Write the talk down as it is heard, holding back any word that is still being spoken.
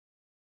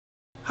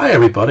Hi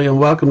everybody, and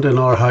welcome to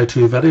another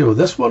how-to video.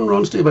 This one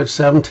runs to about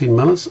 17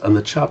 minutes and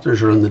the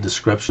chapters are in the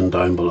description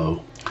down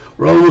below.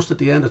 We're almost at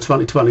the end of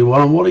 2021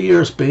 and what a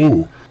year it's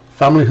been.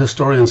 Family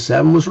Historian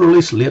 7 was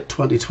released late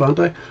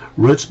 2020.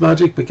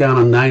 Rootsmagic began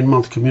a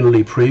 9-month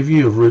community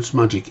preview of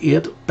Rootsmagic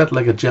 8, a bit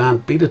like a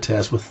giant beta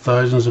test with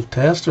thousands of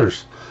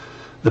testers.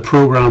 The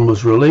program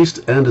was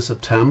released end of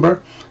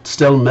September,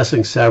 still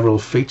missing several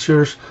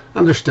features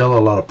and there's still a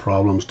lot of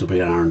problems to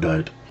be ironed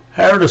out.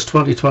 Heritage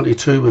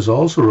 2022 was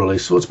also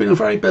released, so it's been a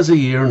very busy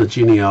year in the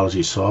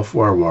genealogy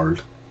software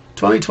world.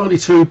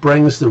 2022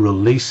 brings the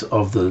release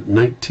of the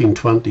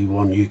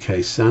 1921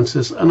 UK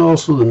Census and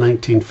also the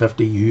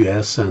 1950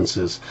 US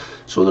Census,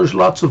 so there's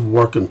lots of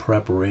work and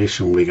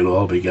preparation we can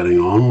all be getting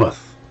on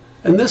with.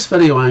 In this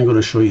video I'm going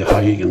to show you how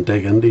you can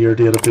dig into your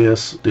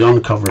database, the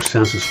uncover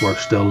census work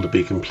still to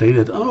be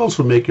completed, and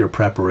also make your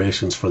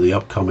preparations for the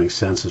upcoming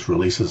census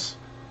releases.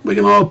 We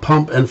can all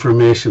pump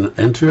information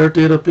into our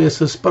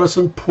databases, but it's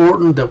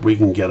important that we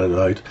can get it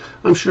out.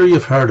 I'm sure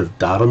you've heard of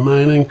data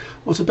mining.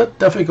 Well, it's a bit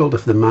difficult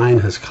if the mine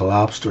has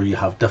collapsed or you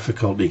have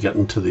difficulty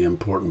getting to the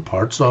important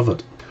parts of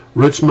it.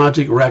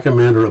 Rootsmagic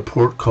recommend a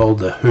report called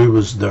the Who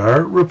Was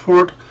There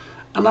report,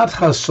 and that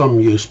has some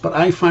use, but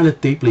I find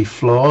it deeply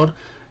flawed.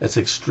 It's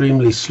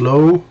extremely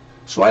slow,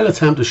 so I'll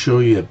attempt to show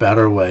you a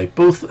better way,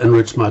 both in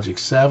Rootsmagic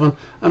 7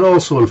 and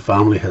also in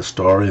Family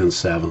Historian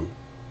 7.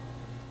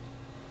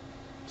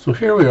 So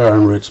here we are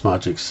in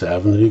Rootsmagic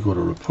 7, you go to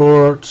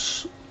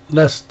Reports,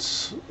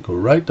 Lists, go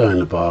right down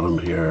the bottom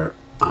here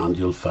and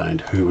you'll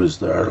find Who Was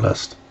There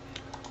list.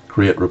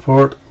 Create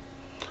report.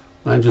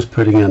 I'm just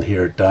putting in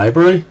here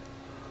Diebury,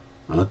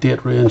 and a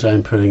date range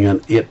I'm putting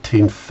in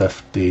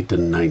 1850 to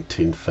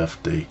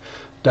 1950.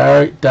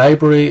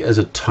 Diebury is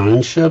a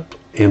township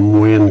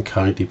in Wayne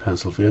County,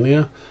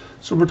 Pennsylvania,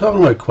 so we're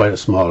talking about quite a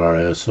small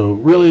area, so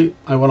really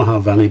I want to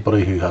have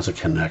anybody who has a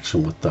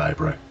connection with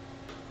Diebury.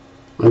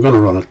 I'm going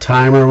to run a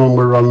timer when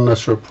we're running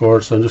this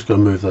report, so I'm just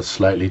going to move that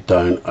slightly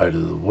down out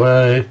of the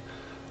way,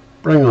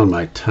 bring on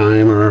my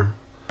timer,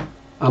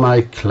 and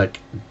I click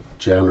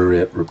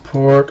generate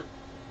report,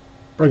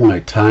 bring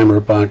my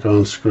timer back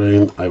on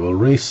screen, I will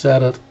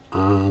reset it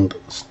and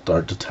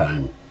start the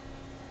time.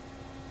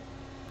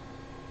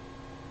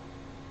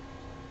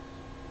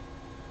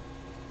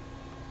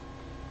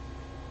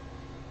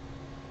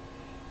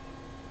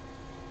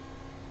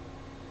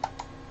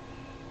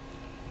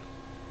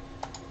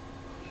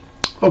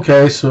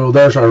 Okay, so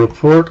there's our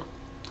report.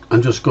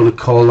 I'm just going to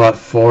call that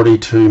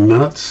 42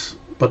 minutes,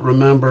 but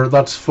remember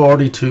that's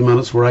 42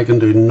 minutes where I can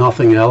do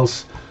nothing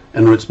else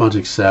in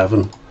Rootsmagic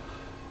 7.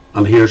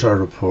 And here's our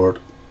report,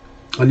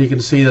 and you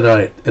can see that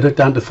it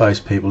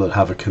identifies people that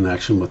have a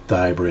connection with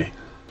Diebury.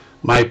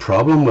 My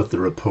problem with the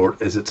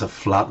report is it's a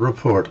flat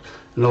report.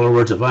 In other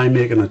words, if I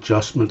make an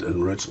adjustment in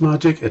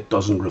Rootsmagic, it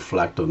doesn't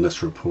reflect on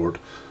this report.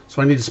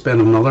 So I need to spend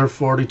another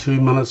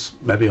 42 minutes,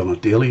 maybe on a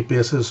daily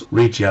basis,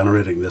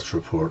 regenerating this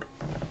report.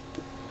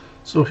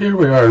 So here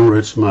we are in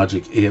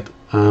Rootsmagic 8,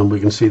 and we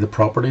can see the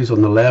properties.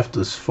 On the left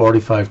is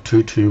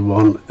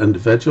 45221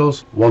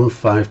 individuals,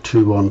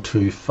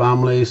 15212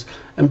 families.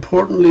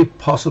 Importantly,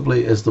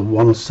 possibly is the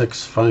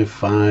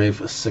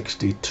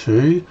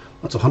 165562.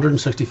 That's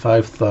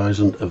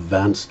 165,000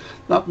 events.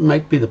 That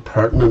might be the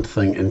pertinent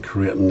thing in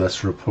creating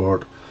this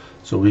report.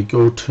 So we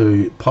go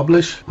to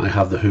publish. I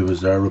have the Who Was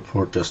There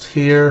report just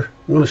here.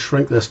 I'm going to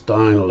shrink this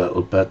down a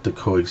little bit to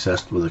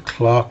coexist with the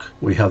clock.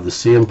 We have the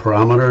same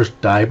parameters,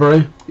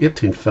 Diebury,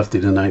 1850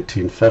 to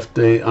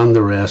 1950, and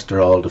the rest are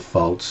all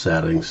default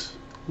settings.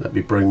 Let me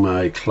bring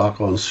my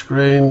clock on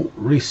screen,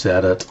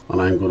 reset it,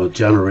 and I'm going to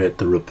generate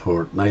the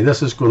report. Now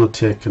this is going to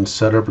take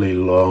considerably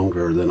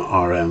longer than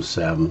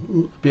RM7.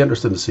 It'll be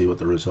interesting to see what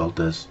the result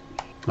is.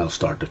 I'll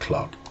start the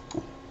clock.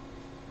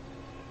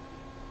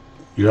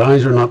 Your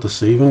eyes are not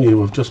deceiving you.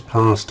 We've just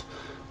passed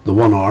the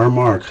 1 hour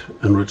mark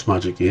in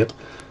Rootsmagic 8,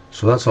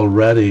 so that's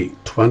already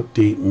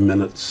 20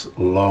 minutes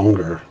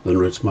longer than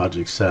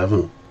Rootsmagic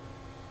 7.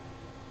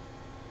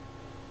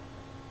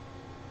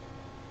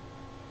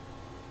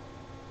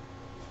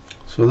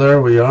 So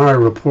there we are,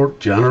 report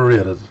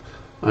generated.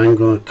 I'm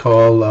going to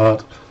call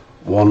that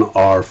 1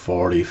 hour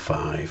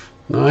 45.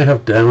 Now I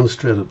have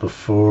demonstrated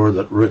before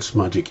that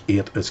Rootsmagic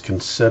 8 is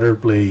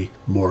considerably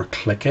more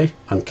clicky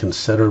and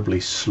considerably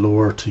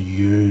slower to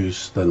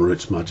use than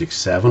Rootsmagic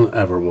 7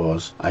 ever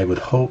was. I would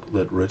hope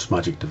that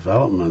Rootsmagic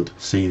development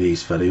see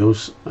these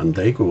videos and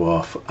they go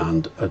off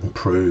and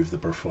improve the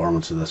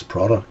performance of this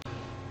product.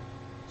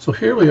 So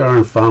here we are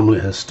in Family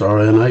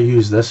Historian. I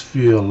use this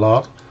view a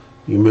lot.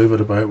 You move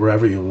it about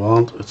wherever you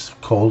want. It's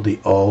called the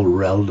All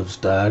Relatives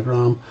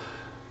diagram.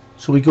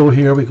 So we go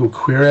here, we go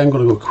query. I'm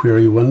going to go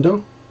query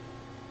window.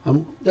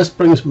 This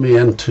brings me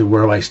into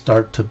where I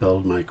start to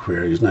build my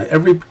queries. Now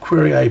every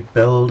query I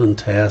build and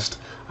test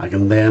I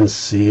can then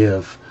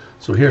save.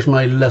 So here's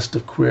my list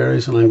of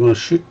queries and I'm going to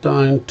shoot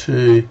down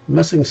to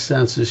missing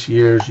census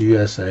years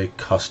USA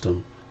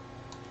custom.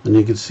 And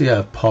you can see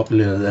I've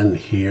populated in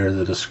here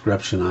the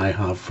description I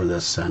have for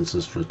this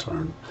census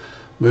return.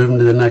 Moving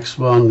to the next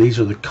one, these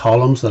are the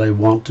columns that I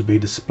want to be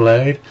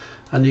displayed.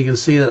 And you can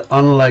see that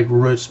unlike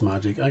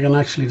Rootsmagic, I can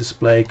actually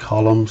display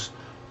columns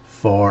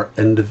for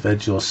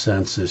individual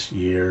census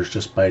years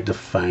just by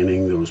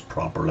defining those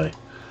properly.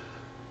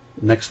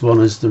 Next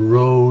one is the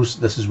rows.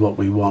 This is what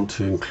we want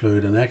to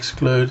include and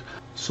exclude.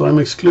 So I'm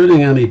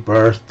excluding any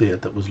birth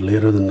date that was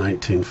later than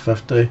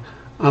 1950,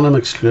 and I'm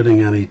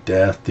excluding any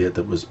death date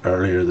that was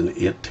earlier than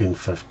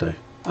 1850.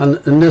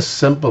 And in this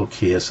simple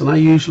case, and I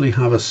usually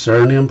have a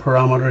surname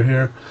parameter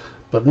here,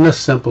 but in this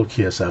simple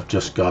case I've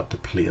just got the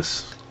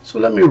place. So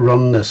let me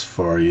run this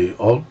for you.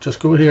 I'll just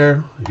go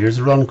here, here's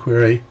the run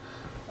query,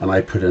 and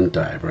I put in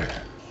Diary.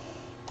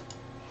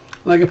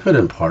 And I can put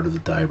in part of the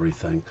Diary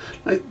thing.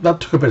 That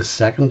took about a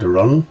second to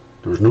run.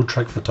 There was no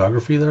trick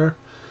photography there.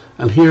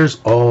 And here's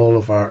all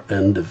of our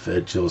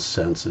individual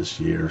census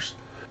years.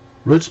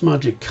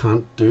 Rootsmagic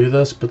can't do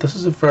this, but this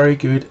is a very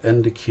good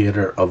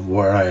indicator of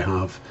where I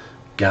have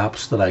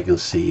gaps that I can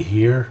see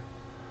here.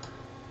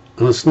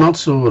 And it's not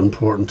so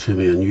important to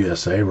me in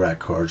USA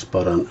records,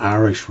 but on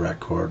Irish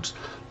records,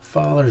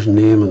 father's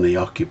name and the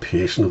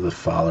occupation of the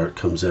father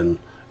comes in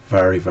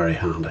very, very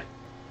handy.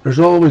 There's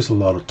always a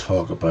lot of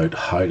talk about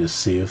how to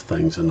save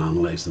things and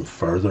analyze them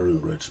further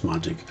in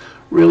Rootsmagic.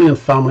 Really, in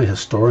Family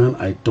Historian,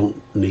 I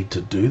don't need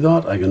to do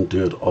that. I can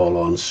do it all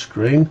on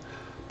screen.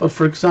 But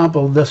for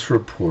example, this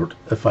report,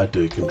 if I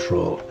do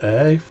Control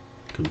A,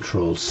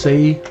 Control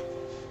C,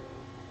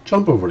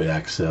 jump over to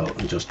Excel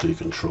and just do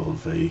Control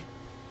V,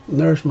 and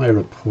there's my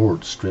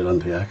report straight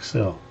into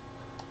Excel.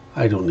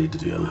 I don't need to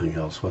do anything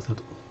else with it.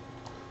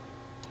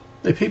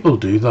 Now, people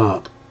do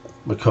that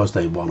because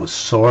they want to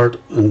sort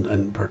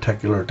in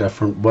particular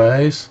different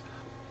ways.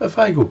 If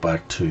I go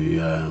back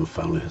to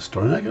Family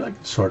Historian, I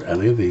can sort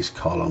any of these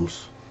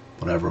columns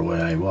whatever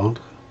way I want.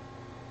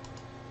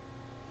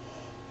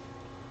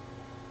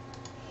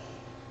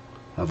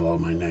 I have all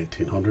my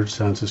 1900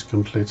 census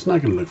completes, and I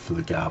can look for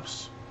the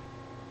gaps.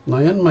 Now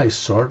in my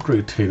sort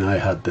routine I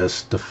had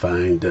this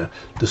defined to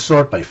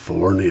sort by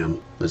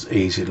forename. It's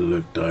easy to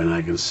look down.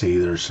 I can see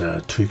there's 2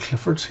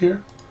 Cliffords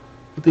here,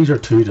 but these are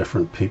 2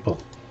 different people.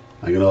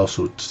 I can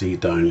also see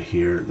down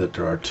here that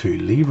there are 2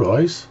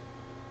 Leroys,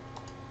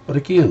 but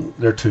again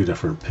they're 2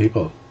 different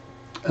people.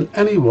 And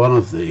any one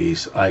of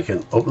these I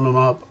can open them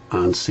up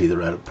and see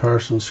their edit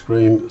person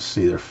screen,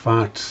 see their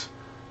facts,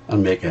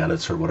 and make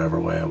edits or whatever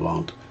way I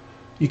want.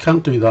 You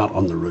can't do that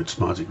on the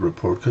Rootsmagic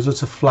report because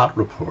it's a flat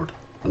report.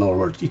 In other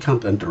words, you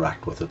can't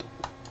interact with it.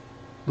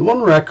 The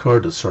one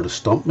record that sort of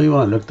stumped me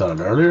when I looked at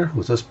it earlier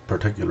was this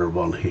particular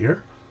one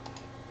here.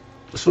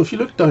 So if you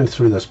look down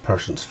through this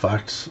person's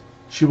facts,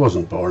 she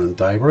wasn't born in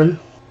Diary.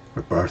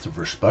 The birth of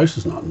her spouse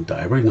is not in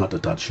Diary, not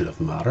that that should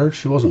have mattered.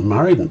 She wasn't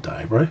married in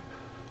Diary.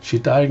 She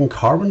died in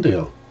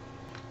Carbondale.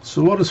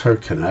 So what is her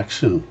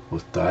connection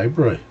with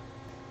Diary?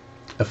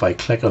 If I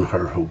click on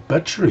her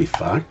obituary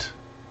fact,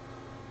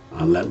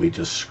 and let me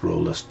just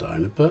scroll this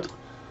down a bit.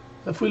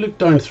 If we look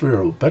down through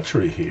her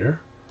obituary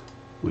here,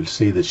 we'll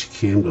see that she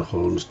came to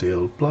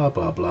Holmesdale, blah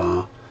blah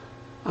blah,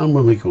 and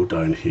when we go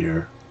down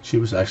here, she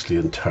was actually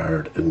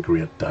interred in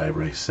Great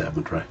Diary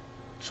Cemetery.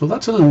 So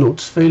that's in a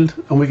notes field,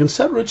 and we can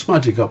set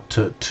Rootsmagic up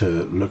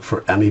to look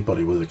for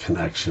anybody with a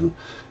connection.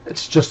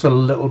 It's just a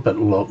little bit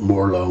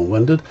more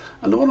long-winded,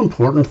 and the one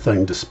important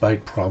thing,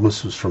 despite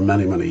promises from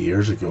many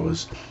years ago,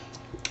 is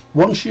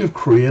once you've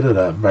created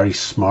a very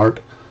smart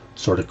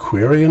sort of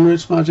query in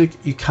Rootsmagic,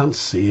 you can't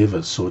save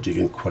it so that you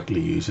can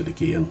quickly use it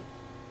again.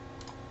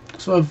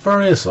 So I have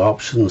various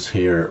options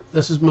here.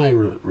 This is my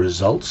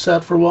result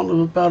set, for want of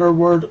a better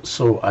word.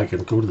 So I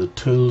can go to the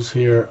tools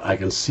here. I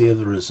can save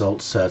the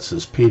result sets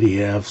as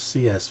PDF,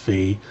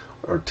 CSV,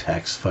 or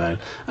text file.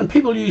 And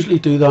people usually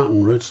do that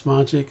in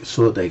Rootsmagic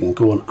so that they can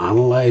go and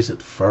analyze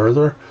it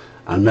further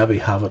and maybe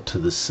have it to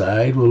the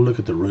side. We'll look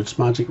at the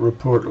Rootsmagic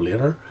report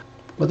later.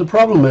 But the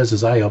problem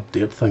is I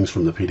update things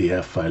from the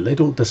PDF file. They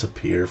don't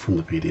disappear from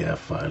the PDF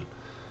file.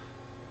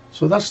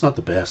 So that's not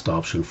the best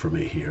option for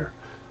me here.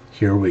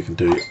 Here we can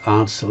do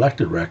add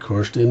selected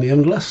records to a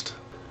named list.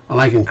 And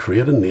I can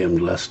create a named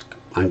list.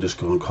 I'm just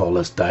going to call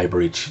this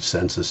Diary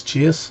Census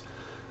Chase.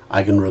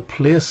 I can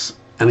replace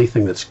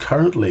anything that's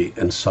currently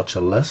in such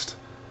a list.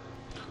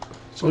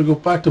 So I go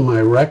back to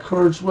my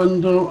records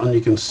window, and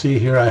you can see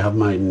here I have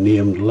my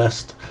named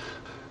list.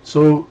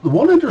 So the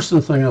one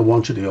interesting thing I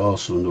want you to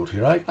also note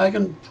here, I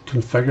can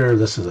configure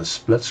this as a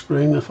split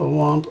screen if I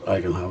want. I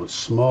can have it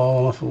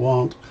small if I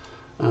want.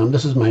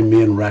 This is my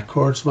main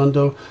records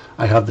window.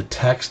 I have the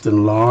text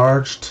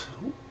enlarged.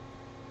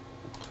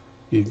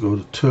 You can go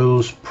to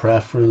tools,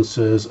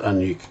 preferences,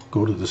 and you can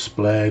go to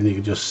display, and you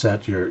can just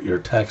set your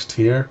text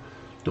here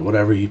to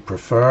whatever you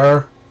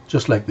prefer.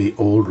 Just like the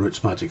old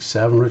Rootsmagic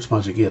 7,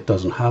 Rootsmagic 8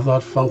 doesn't have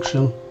that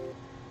function.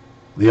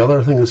 The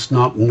other thing that's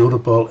not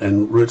notable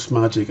in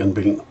Rootsmagic and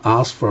being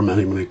asked for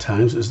many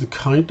times is the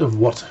count of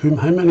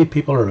how many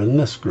people are in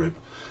this group.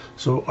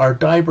 So our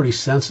Diary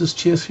Census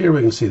Chase here,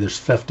 we can see there's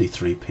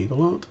 53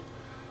 people on it.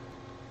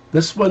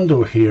 This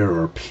window here,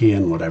 or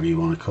pane, whatever you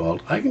want to call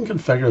it, I can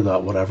configure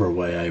that whatever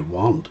way I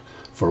want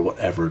for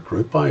whatever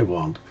group I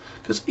want,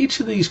 because each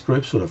of these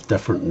groups would have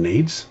different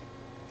needs.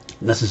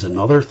 This is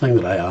another thing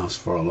that I asked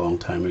for a long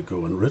time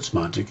ago in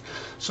Rootsmagic.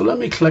 So let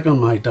me click on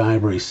my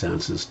Diary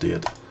census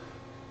date.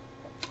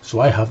 So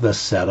I have this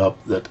set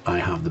up that I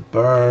have the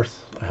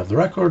birth, I have the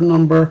record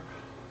number,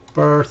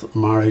 birth,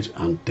 marriage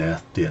and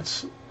death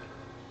dates.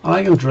 And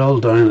I can drill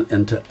down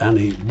into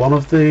any one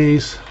of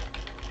these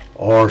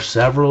or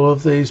several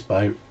of these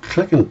by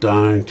clicking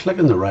down,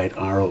 clicking the right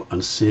arrow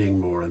and seeing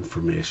more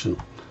information.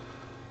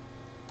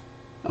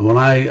 And when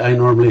I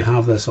normally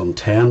have this on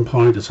 10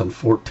 point, it's on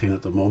 14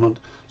 at the moment,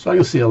 so I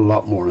can see a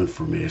lot more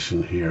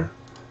information here.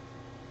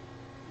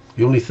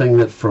 The only thing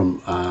that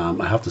from,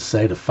 I have to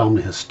say to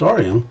Family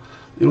Historian,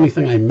 the only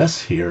thing I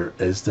miss here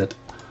is that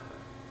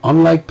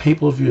unlike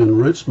people viewing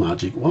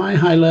Rootsmagic, when I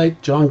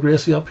highlight John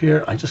Gracie up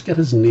here, I just get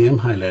his name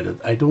highlighted.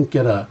 I don't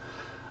get a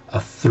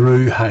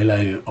through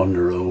highlighted on the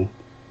row.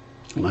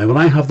 Now when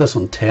I have this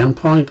on 10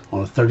 point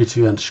on a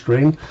 32-inch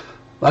screen,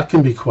 that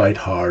can be quite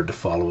hard to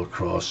follow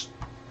across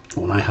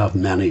when I have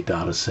many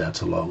data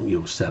sets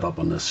along, set up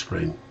on this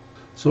screen.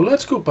 So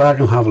let's go back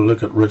and have a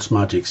look at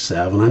Rootsmagic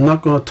 7. I'm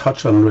not going to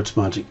touch on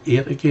Rootsmagic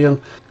 8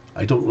 again.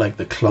 I don't like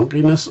the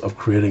clunkiness of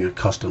creating a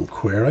custom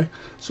query.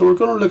 So we're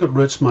going to look at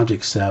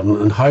Rootsmagic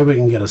 7 and how we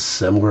can get a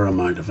similar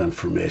amount of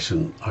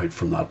information out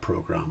from that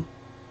program.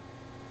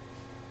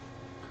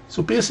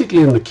 So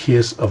basically in the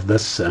case of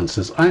this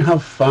census, I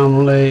have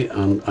family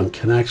and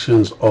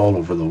connections all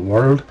over the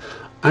world.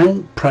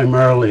 I'm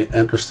primarily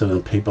interested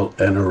in people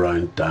in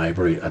around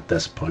Diary at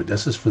this point.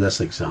 This is for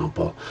this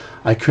example.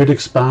 I could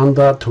expand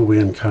that to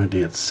Wayne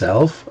County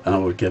itself and it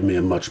would give me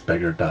a much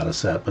bigger data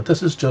set, but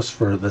this is just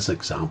for this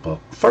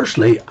example.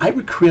 Firstly, I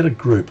would create a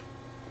group,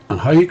 and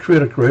how you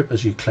create a group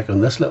is you click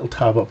on this little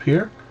tab up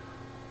here,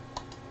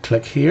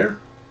 click here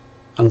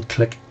and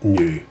click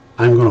New.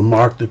 I'm going to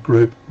mark the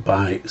group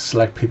by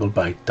select people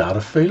by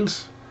data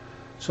fields.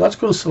 So that's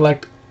going to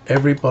select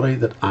everybody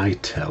that I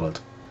tell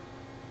it.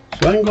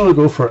 So I'm going to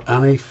go for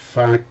any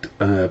fact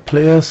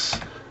place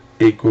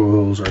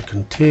equals or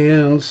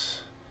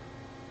contains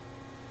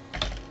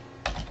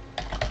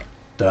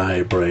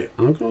Diary.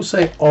 And I'm going to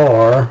say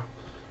or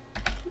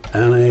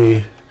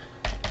any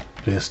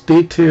place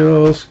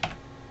details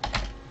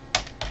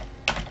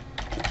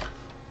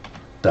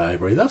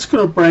Diary. That's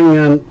going to bring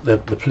in the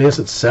place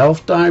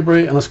itself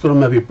Diary, and it's going to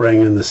maybe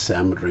bring in the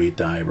cemetery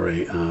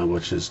Diary,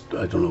 which is,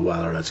 I don't know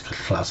whether it's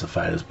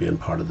classified as being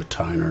part of the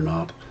town or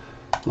not.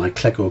 And I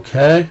click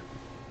OK,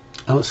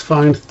 and it's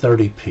found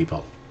 30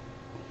 people.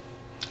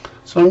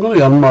 So I'm going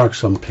to unmark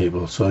some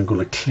people. So I'm going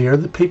to clear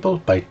the people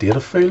by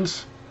data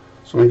fields.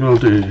 So I'm going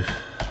to do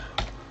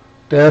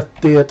death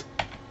date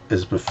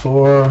is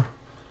before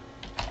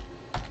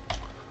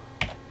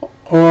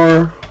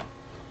or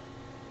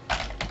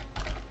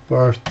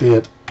birth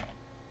date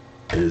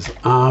is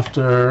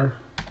after.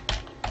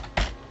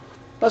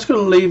 That's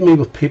going to leave me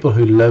with people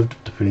who lived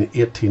between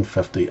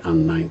 1850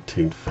 and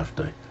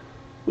 1950.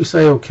 We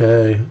say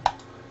OK,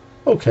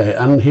 OK,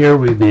 and here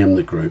we name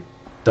the group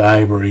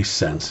Diary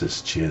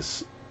Census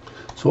Chase.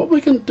 So what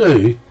we can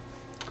do,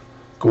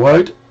 go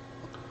out,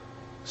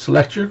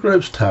 select your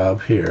groups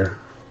tab here,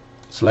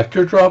 select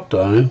your drop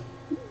down,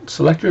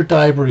 select your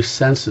Diary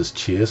Census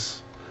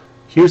Chase.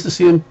 Here's the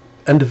same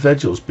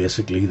individuals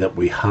basically that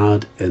we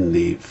had in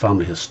the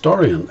Family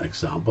Historian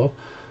example,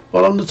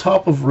 but on the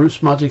top of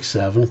Rootsmagic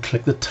 7,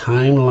 click the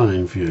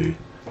timeline view.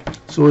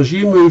 So as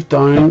you move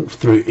down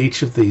through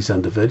each of these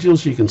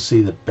individuals, you can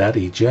see that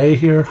Betty J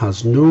here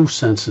has no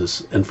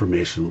census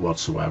information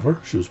whatsoever.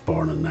 She was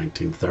born in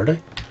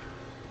 1930.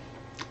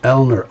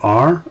 Eleanor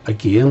R,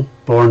 again,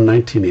 born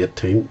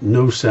 1918,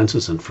 no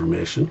census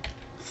information.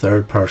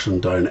 Third person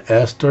down,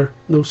 Esther,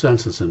 no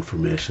census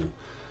information.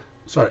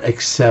 Sorry,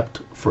 except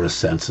for a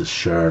census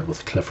shared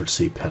with Clifford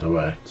C.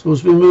 Pittaway. So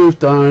as we move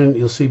down,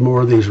 you'll see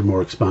more of these are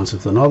more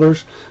expansive than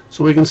others.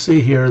 So we can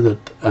see here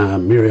that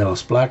Mary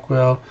Alice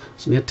Blackwell,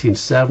 it's an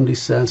 1870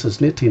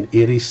 census, an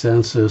 1880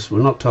 census.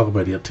 We're not talking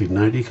about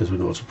 1890 because we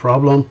know it's a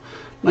problem.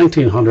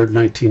 1900,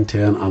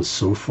 1910, and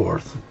so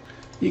forth.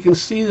 You can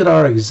see that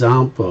our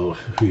example,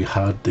 who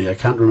had the, I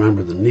can't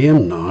remember the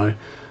name now,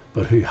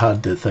 but who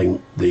had the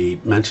thing, the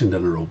mentioned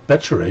in her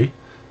obituary,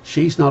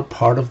 she's not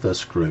part of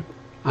this group.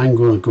 I'm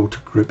going to go to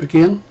group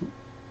again.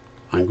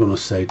 I'm going to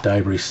say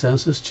Diary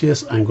Census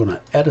Chase. I'm going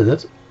to edit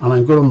it, and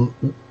I'm going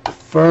to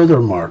further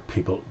mark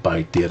people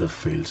by data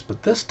fields.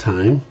 But this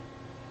time,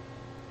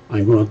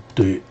 I'm going to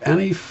do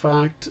any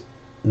fact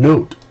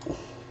note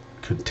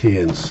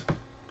contains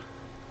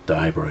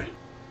Diary.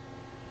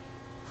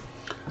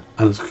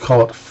 And let's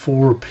call it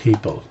 4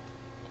 people.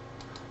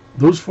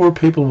 Those 4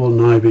 people will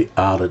now be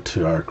added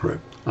to our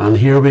group. And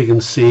here we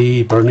can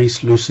see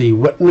Bernice Lucy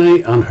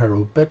Whitney and her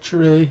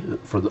obituary,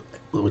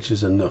 which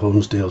is in the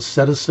Holmesdale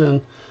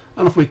Citizen.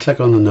 And if we click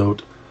on the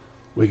note,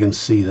 we can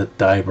see that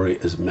Diary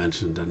is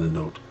mentioned in the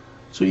note.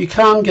 So you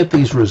can get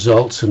these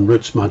results in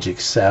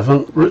Rootsmagic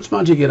 7.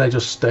 Rootsmagic 8 I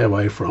just stay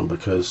away from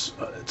because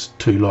it's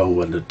too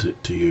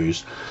long-winded to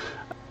use.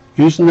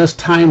 Using this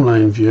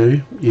timeline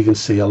view, you can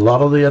see a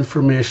lot of the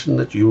information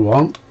that you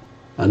want,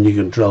 and you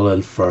can drill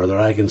in further.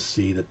 I can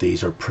see that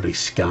these are pretty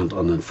scant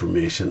on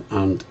information,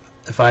 and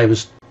if I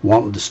was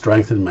wanting to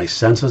strengthen my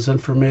census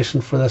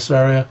information for this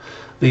area,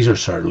 these are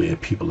certainly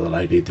people that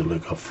I need to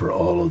look up for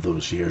all of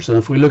those years. And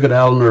if we look at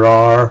Eleanor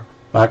R.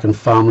 back in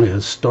Family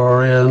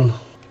Historian,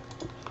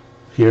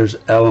 here's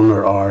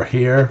Eleanor R.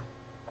 here.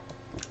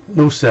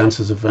 No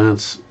census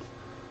events,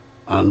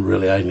 and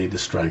really I need to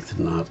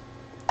strengthen that.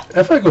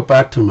 If I go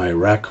back to my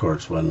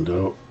records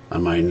window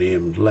and my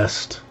named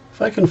list,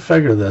 if I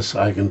configure this,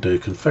 I can do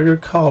configure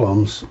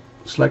columns,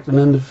 select an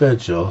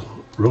individual,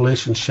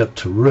 relationship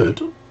to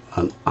root,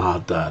 and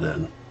add that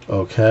in.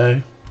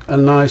 Okay,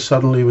 and now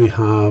suddenly we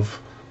have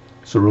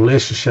the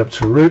relationship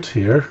to root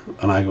here,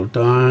 and I go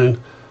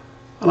down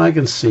and I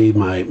can see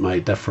my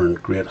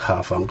different great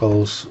half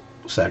uncles,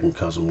 second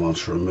cousin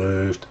once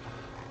removed.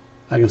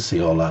 I can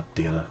see all that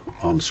data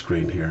on the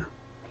screen here,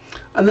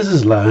 and this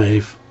is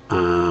live.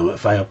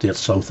 If I update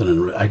something,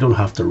 and I don't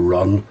have to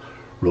run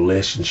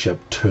relationship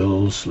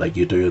tools like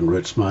you do in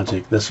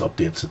Rootsmagic, this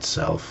updates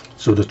itself.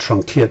 So to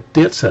truncate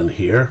dates in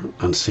here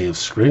and save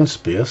screen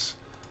space,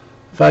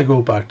 if I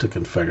go back to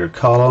configure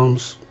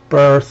columns,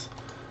 birth,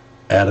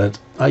 edit,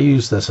 I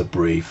use this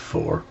abbrev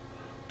for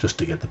just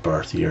to get the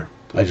birth year.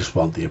 I just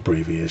want the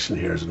abbreviation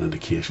here as an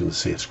indication to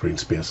save screen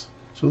space.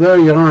 So there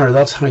you are,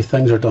 that's how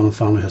things are done in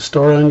Family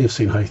Historian. You've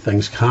seen how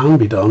things can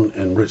be done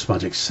in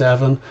Rootsmagic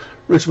 7.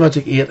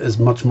 Rootsmagic 8 is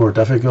much more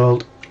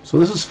difficult. So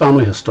this is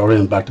Family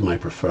Historian back to my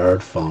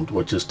preferred font,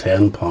 which is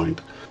 10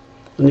 point.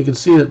 And you can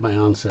see that my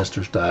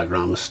ancestors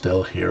diagram is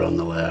still here on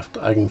the left.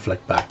 I can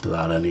flick back to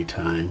that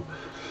anytime.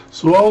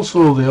 So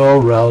also the all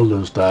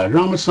relatives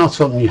diagram, it's not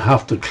something you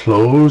have to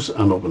close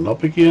and open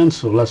up again.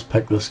 So let's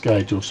pick this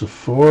guy, Joseph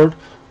Ford.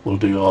 We'll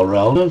do all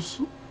relatives.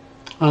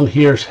 And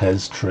here's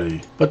his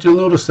tree. But you'll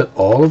notice that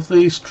all of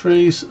these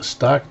trees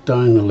stack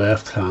down the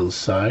left hand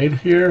side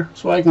here.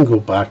 So I can go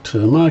back to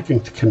them and I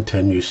can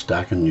continue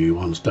stacking new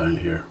ones down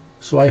here.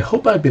 So I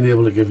hope I've been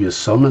able to give you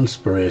some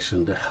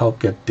inspiration to help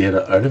get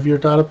data out of your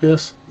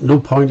database. No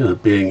point in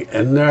it being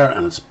in there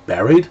and it's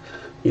buried.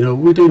 You know,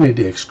 we do need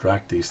to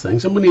extract these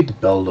things and we need to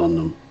build on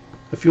them.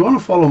 If you want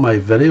to follow my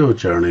video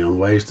journey on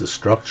ways to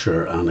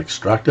structure and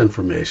extract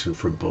information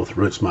from both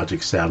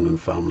Rootsmagic 7 and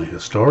Family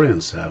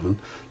Historian 7,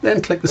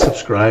 then click the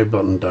subscribe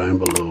button down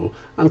below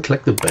and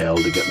click the bell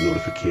to get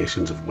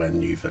notifications of when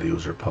new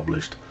videos are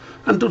published.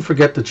 And don't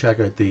forget to check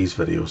out these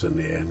videos in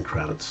the end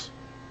credits.